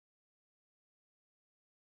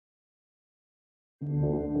Action.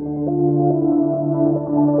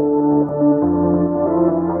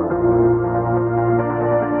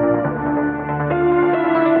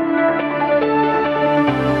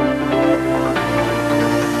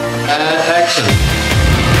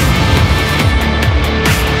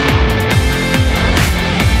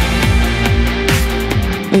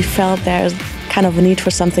 We felt there's kind of a need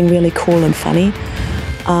for something really cool and funny.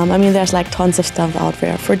 I mean, there's like tons of stuff out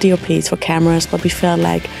there for DOPs, for cameras, but we felt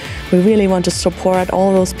like we really want to support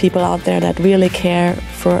all those people out there that really care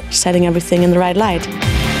for setting everything in the right light.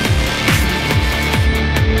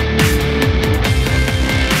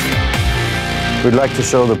 We'd like to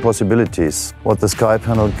show the possibilities, what the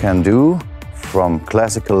Skypanel can do, from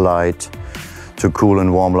classical light to cool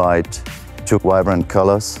and warm light to vibrant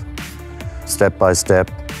colors. Step by step,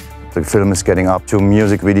 the film is getting up to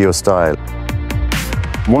music video style.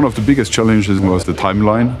 One of the biggest challenges was the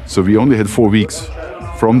timeline. So we only had 4 weeks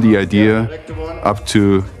from the idea up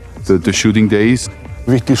to the shooting days.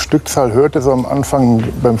 Wie ich die Stückzahl hörte so am Anfang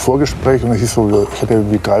beim Vorgespräch und es hieß so, ich hätte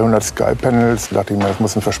wie 300 Skypanels, dachte ich mir, das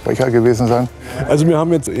muss ein Versprecher gewesen sein. Also wir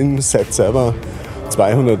haben jetzt im Set selber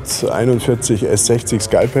 241 S60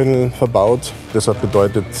 Skypanel verbaut. Das hat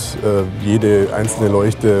bedeutet, jede einzelne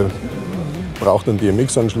Leuchte braucht einen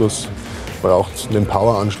DMX-Anschluss, braucht einen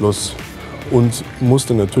Power-Anschluss und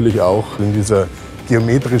musste natürlich auch in dieser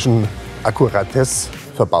geometrischen Akkuratesse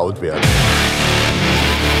verbaut werden.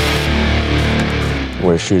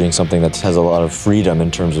 We're shooting something that has a lot of freedom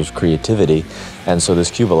in terms of creativity, and so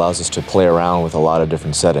this cube allows us to play around with a lot of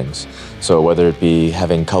different settings. So whether it be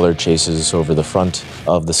having color chases over the front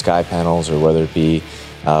of the sky panels, or whether it be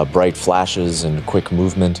bright flashes and quick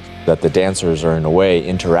movement, that the dancers are in a way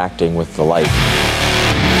interacting with the light.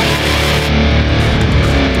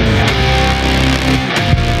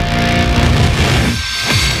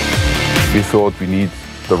 We thought we need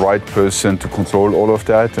the right person to control all of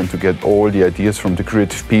that and to get all the ideas from the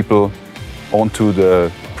creative people onto the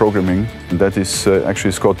programming, and that is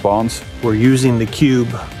actually Scott Barnes. We're using the cube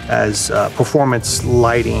as performance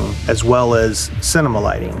lighting as well as cinema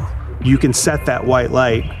lighting. You can set that white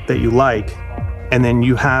light that you like, and then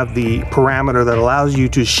you have the parameter that allows you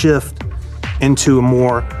to shift into a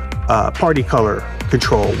more party color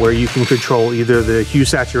control, where you can control either the hue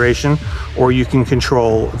saturation or you can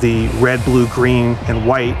control the red, blue, green, and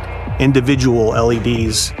white individual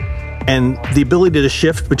LEDs. And the ability to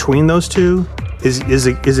shift between those two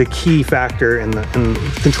is a key factor in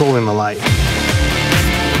controlling the light.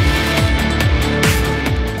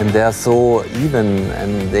 And they're so even,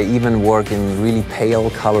 and they even work in really pale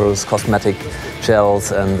colors, cosmetic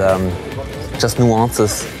gels, and just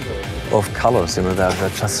nuances of colors. You know, they're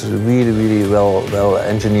just really, really well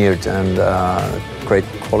engineered and great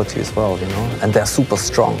quality as well. You know, and they're super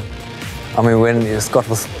strong. I mean, when Scott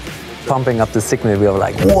was pumping up the signal, we were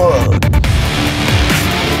like, whoa!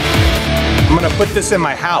 I'm gonna put this in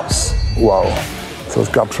my house. Wow. So, es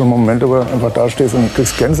gab schon Momente, wo du einfach da stehst und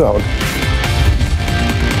kriegst Gänsehaut.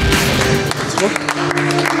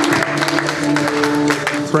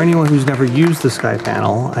 For anyone who's never used the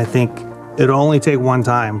Skypanel, I think it'll only take one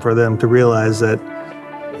time for them to realize that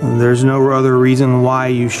there's no other reason why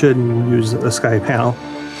you shouldn't use a Skypanel.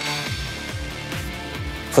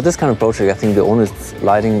 For this kind of project, I think the only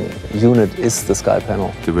lighting unit is the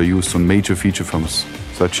Skypanel. They were used on major feature films,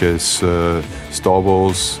 such as Star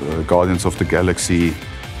Wars, Guardians of the Galaxy,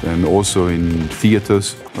 and also in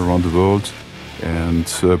theaters around the world and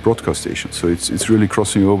broadcast stations. So it's really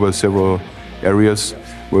crossing over several areas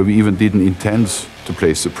where we even didn't intend to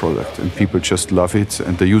place the product, and people just love it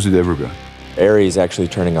and they use it everywhere. ARRI is actually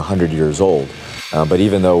turning 100 years old, but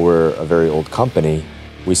even though we're a very old company,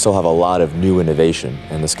 we still have a lot of new innovation,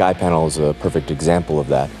 and the Skypanel is a perfect example of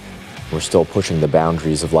that. We're still pushing the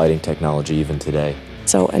boundaries of lighting technology even today.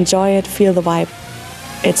 So enjoy it, feel the vibe.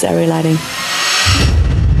 It's ARRI lighting.